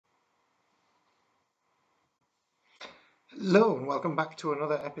Hello and welcome back to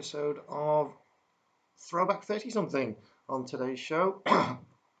another episode of Throwback 30-something. On today's show,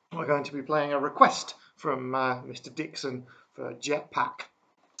 we're going to be playing a request from Mr Dixon for JetPac,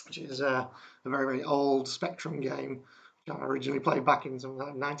 which is a very, very old Spectrum game, which I originally played back in something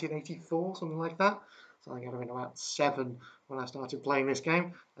like 1984, something like that. So I think I'd have been about 7 when I started playing this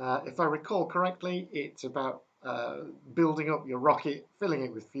game. If I recall correctly, it's about building up your rocket, filling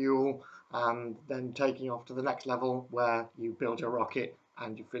it with fuel, and then taking off to the next level where you build your rocket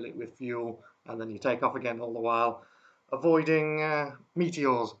and you fill it with fuel, and then you take off again, all the while avoiding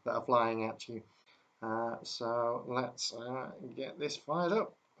meteors that are flying at you. So let's get this fired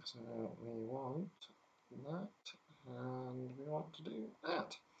up. So we want that, and we want to do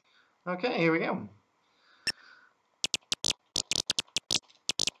that. Okay, here we go.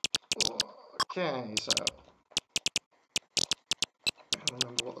 Okay, so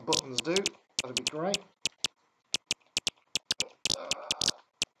remember what the buttons do. That'd be great.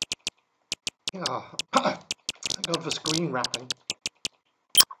 Oh, thank God for screen wrapping.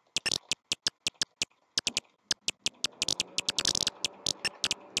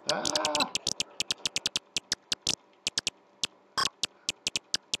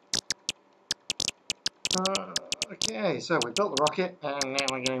 Okay, so we built the rocket, and now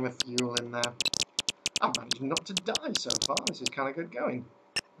we're getting the fuel in there. I've managed not to die so far. This is kind of good going.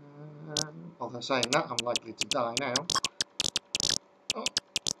 Although saying that, I'm likely to die now. Oh,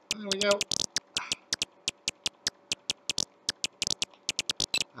 there we go.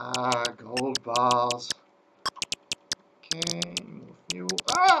 Gold bars. Okay, more fuel.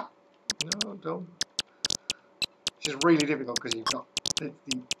 No, don't. Which is really difficult because you've got the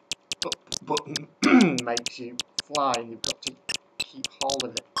up button makes you fly, and you've got to keep hold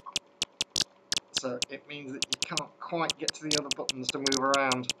of it. So it means that you can't quite get to the other buttons to move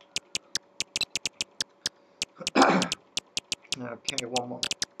around. Okay, one more.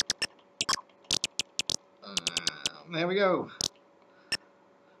 There we go.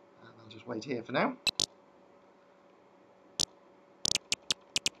 And I'll just wait here for now.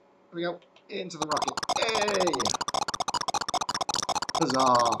 Here we go. Into the rocket. Yay!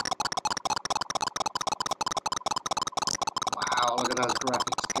 Huzzah! Wow, look at those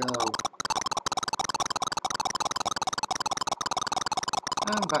graphics go.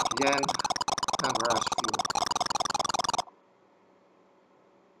 And back again. And we're out of fuel.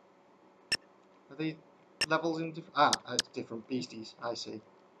 Are these levels in different... it's different beasties, I see.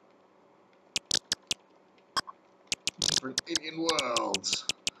 Different alien worlds.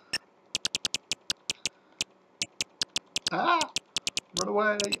 Run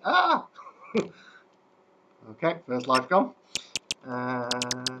away! Okay, first life gone.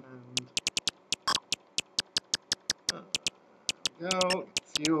 And... go.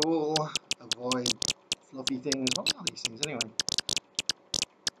 Fuel. Avoid fluffy things. What are these things anyway?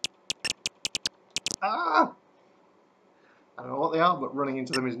 I don't know what they are, but running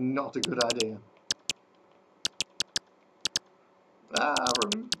into them is not a good idea.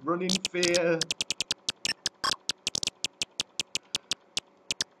 Run in fear.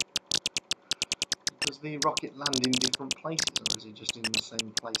 Does the rocket land in different places, or is it just in the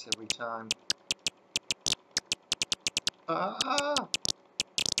same place every time? I've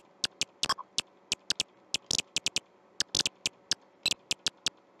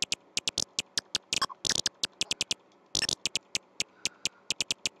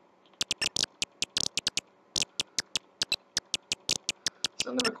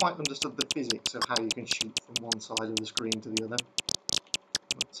never quite understood the physics of how you can shoot from one side of the screen to the other.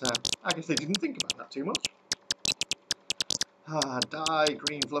 But I guess they didn't think about that too much. Die,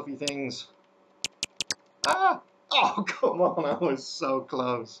 green fluffy things. Oh, come on, I was so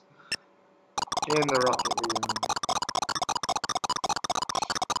close. In the rocket we went.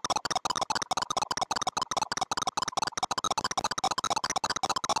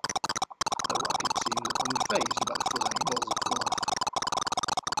 The rocket seemed unfazed by the flying balls of fluff.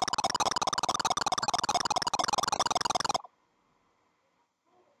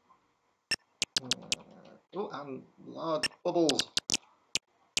 And large bubbles.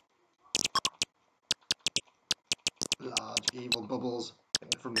 Large evil bubbles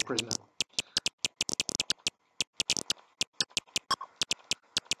from the prisoner.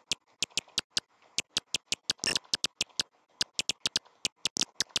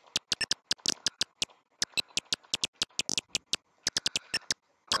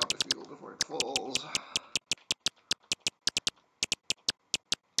 Grab the fuel before it falls.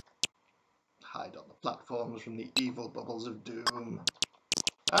 Hide on the platforms from the evil bubbles of doom.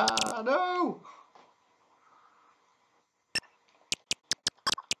 No!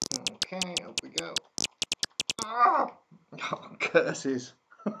 Okay, up we go. Oh, curses.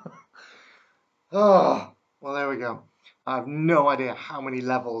 Oh, well, there we go. I have no idea how many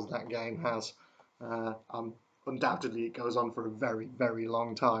levels that game has. Undoubtedly, it goes on for a very, very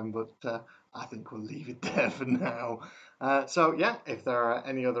long time, but I think we'll leave it there for now. So, yeah, if there are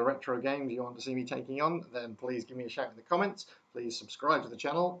any other retro games you want to see me taking on, then please give me a shout in the comments. Please subscribe to the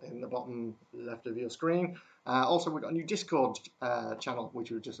channel in the bottom left of your screen. Also, we've got a new Discord channel,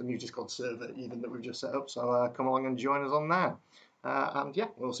 which is just a new Discord server even that we've just set up. So come along and join us on there. And yeah,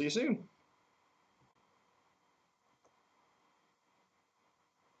 we'll see you soon.